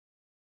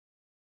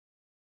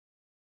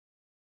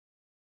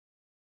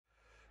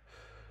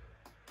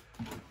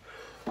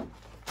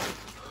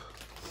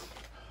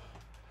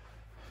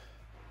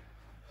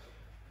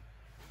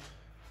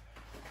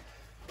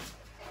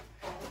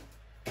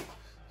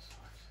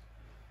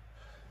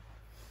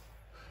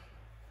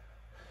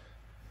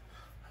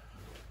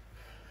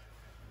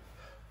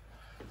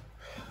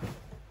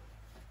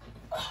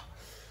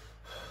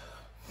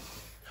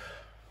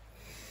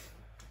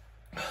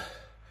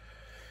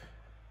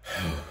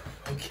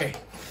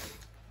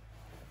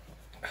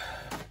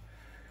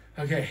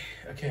Okay.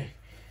 Okay.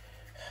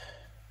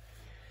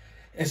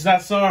 It's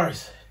not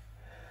SARS.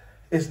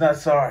 It's not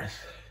SARS.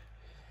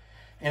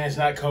 And it's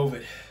not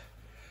COVID.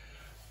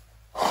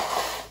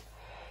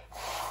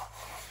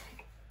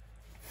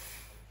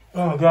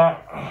 Oh, God.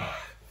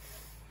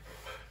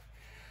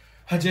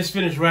 I just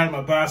finished riding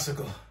my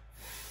bicycle.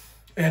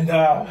 And,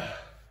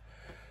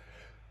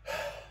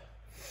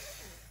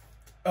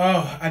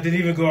 I didn't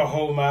even go a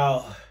whole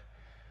mile.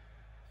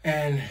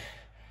 And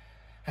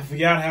I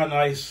forgot how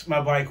nice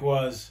my bike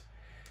was.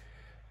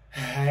 I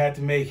had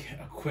to make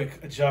a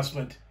quick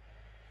adjustment.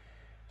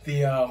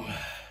 I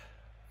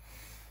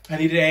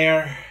needed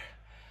air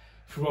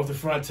for both the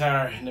front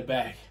tire and the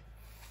back.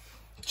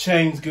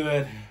 Chain's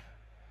good.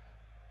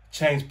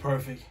 Chain's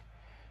perfect.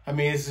 I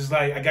mean, it's just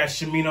like I got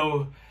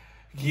Shimano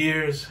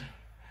gears.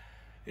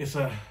 It's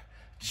a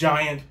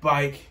giant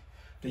bike,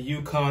 the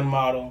Yukon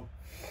model,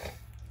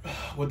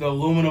 with the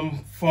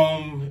aluminum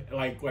foam,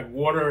 like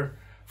water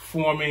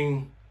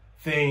forming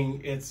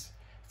thing. It's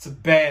a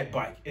bad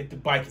bike. The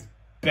bike is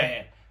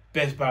bad.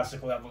 Best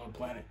bicycle ever on the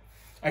planet.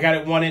 I got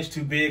it 1 inch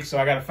too big, so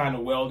I got to find a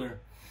welder.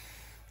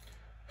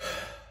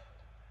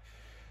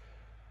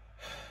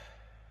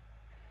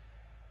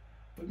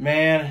 But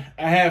man,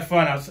 I had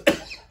fun.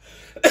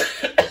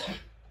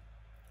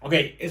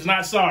 Okay, it's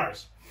not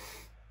SARS.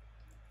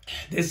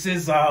 This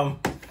is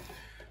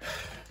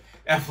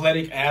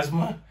athletic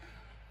asthma.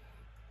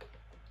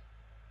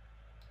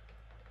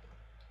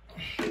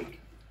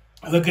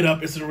 Look it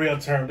up. It's a real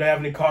term. Do I have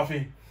any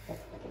coffee?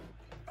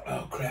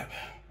 Oh, crap.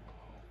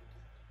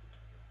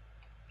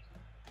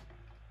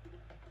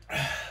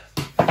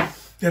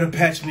 That'll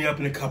patch me up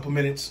in a couple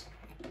minutes.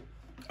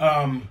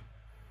 For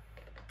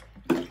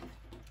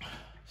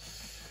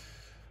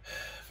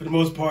the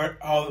most part,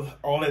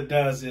 all it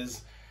does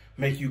is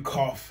make you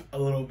cough a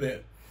little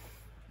bit.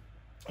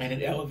 And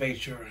it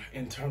elevates your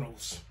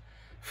internals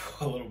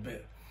a little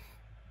bit.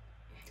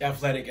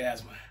 Athletic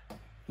asthma.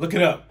 Look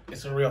it up.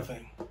 It's a real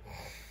thing.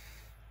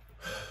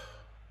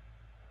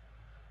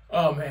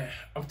 Oh, man.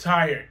 I'm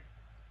tired.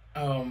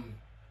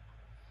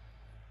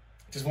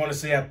 Just want to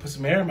say I put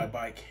some air in my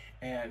bike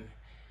and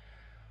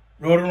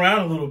rode around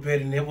a little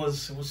bit, and it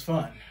was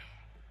fun.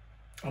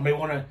 I may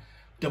want to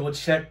double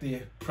check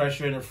the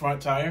pressure in the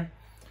front tire.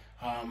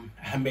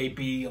 I may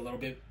be a little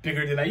bit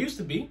bigger than I used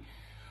to be,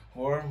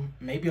 or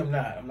maybe I'm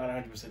not. I'm not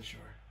 100% sure.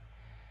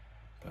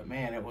 But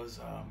man, it was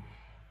a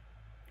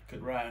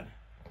good ride.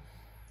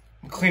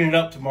 I'm cleaning it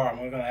up tomorrow. I'm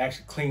going to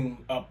actually clean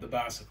up the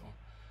bicycle.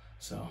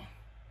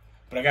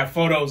 But I got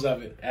photos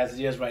of it as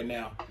it is right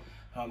now.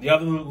 The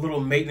other little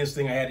maintenance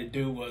thing I had to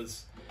do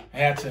was I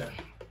had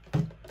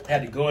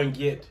to go and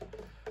get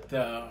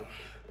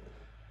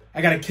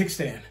I got a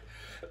kickstand.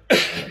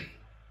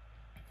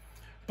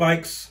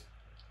 Bikes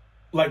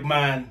like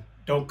mine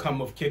don't come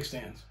with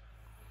kickstands.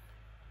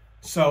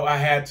 So I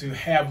had to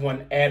have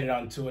one added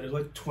onto it. It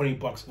was like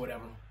 $20,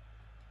 whatever.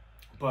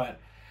 But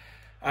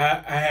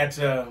I had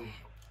to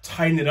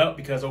tighten it up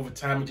because over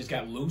time it just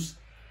got loose.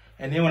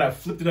 And then when I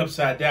flipped it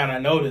upside down, I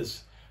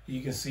noticed,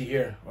 you can see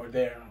here or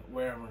there,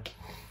 wherever,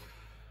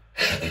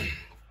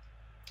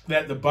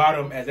 that the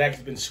bottom has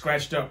actually been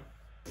scratched up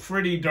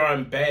pretty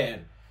darn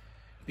bad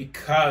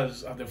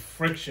because of the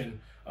friction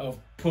of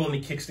pulling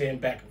the kickstand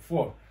back and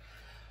forth.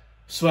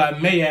 So I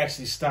may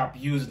actually stop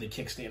using the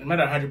kickstand. I'm not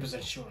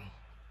 100% sure.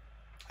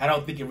 I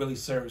don't think it really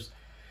serves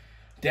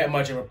that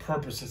much of a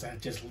purpose since I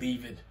just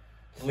leave it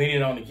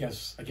leaning on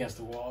against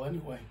the wall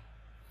anyway.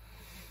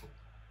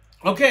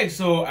 Okay,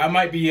 so I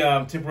might be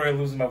temporarily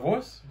losing my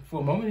voice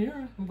for a moment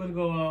here. I'm gonna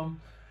go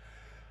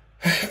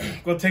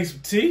go take some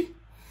tea,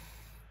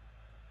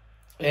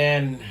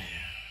 and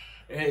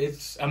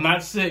I'm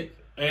not sick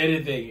or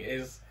anything.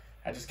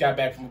 I just got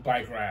back from a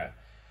bike ride.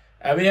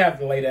 I may have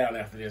to lay down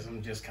after this.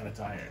 I'm just kind of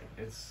tired.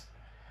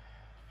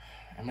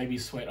 I may be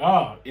sweating.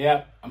 Oh,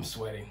 yeah, I'm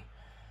sweating.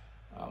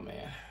 Oh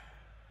man,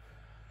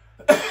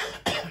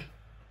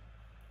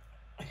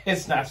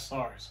 it's not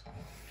SARS.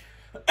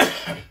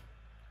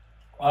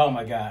 Oh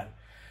my God.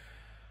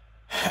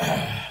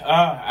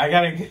 I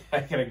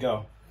gotta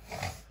go.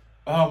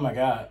 Oh my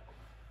God.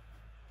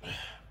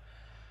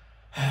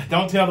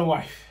 Don't tell the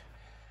wife.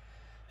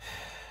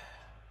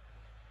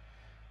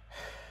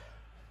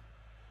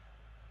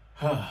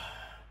 I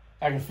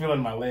can feel it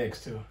in my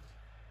legs too.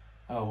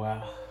 Oh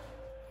wow.